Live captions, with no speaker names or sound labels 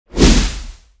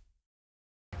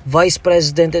Vice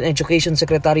President and Education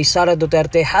Secretary Sara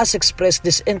Duterte has expressed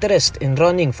disinterest in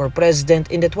running for president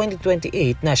in the 2028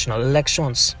 national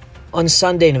elections. On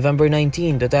Sunday, November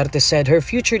 19, Duterte said her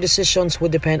future decisions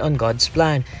would depend on God's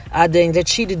plan, adding that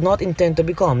she did not intend to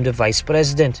become the vice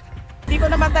president. Hindi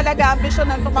ko naman talaga ambisyon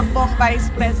ng tumakbong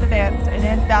vice president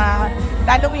and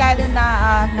lalong-lalo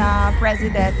na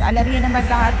president. Alam niyo naman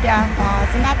lahat yan,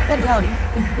 sinabi ko doon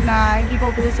na hindi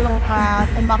ko gusto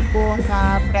tumakbo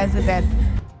sa president.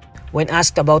 When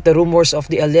asked about the rumors of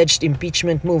the alleged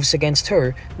impeachment moves against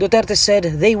her, Duterte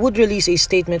said they would release a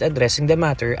statement addressing the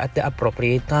matter at the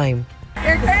appropriate time.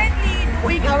 We're currently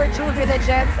doing our due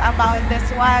diligence about this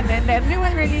one and then we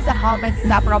will release a comment at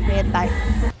the appropriate time.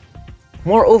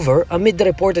 Moreover, amid the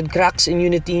reported cracks in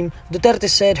Uniteam,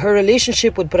 Duterte said her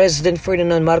relationship with President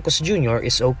Ferdinand Marcos Jr.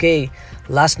 is okay.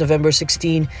 Last November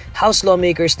 16, House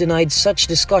lawmakers denied such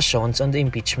discussions on the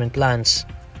impeachment plans.